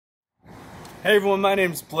Hey everyone, my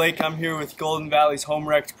name is Blake. I'm here with Golden Valley's Home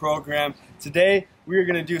Wrecked program. Today we are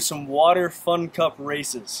going to do some water fun cup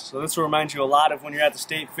races. So this will remind you a lot of when you're at the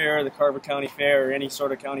state fair, the Carver County Fair, or any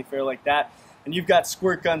sort of county fair like that, and you've got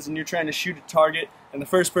squirt guns and you're trying to shoot a target, and the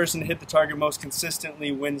first person to hit the target most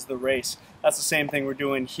consistently wins the race. That's the same thing we're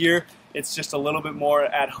doing here. It's just a little bit more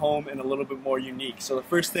at home and a little bit more unique. So the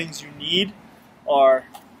first things you need are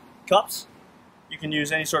cups. You can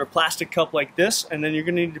use any sort of plastic cup like this, and then you're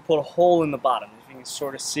going to need to put a hole in the bottom. If you can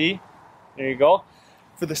sort of see, there you go.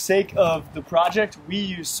 For the sake of the project, we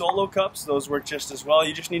use solo cups. Those work just as well.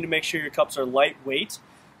 You just need to make sure your cups are lightweight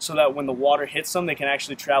so that when the water hits them, they can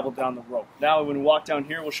actually travel down the rope. Now, when we walk down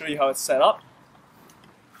here, we'll show you how it's set up.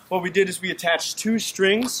 What we did is we attached two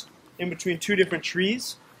strings in between two different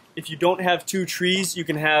trees. If you don't have two trees, you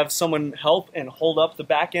can have someone help and hold up the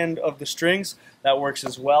back end of the strings. That works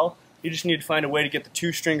as well. You just need to find a way to get the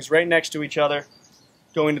two strings right next to each other,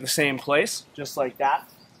 going to the same place, just like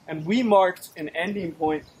that. And we marked an ending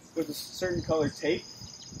point with a certain colored tape.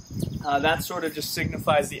 That sort of just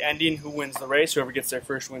signifies the ending, who wins the race. Whoever gets there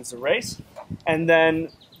first wins the race. And then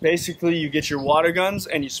basically you get your water guns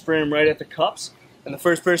and you spray them right at the cups. And the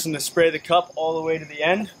first person to spray the cup all the way to the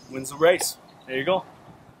end wins the race. There you go.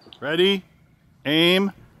 Ready,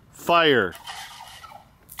 aim, fire.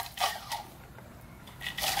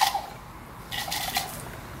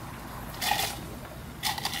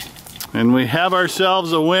 And we have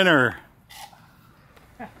ourselves a winner.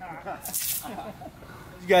 As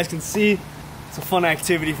you guys can see, it's a fun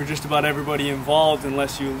activity for just about everybody involved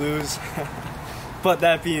unless you lose. But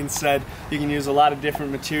that being said, you can use a lot of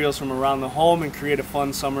different materials from around the home and create a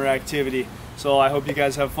fun summer activity. So I hope you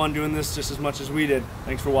guys have fun doing this just as much as we did.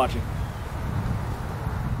 Thanks for watching.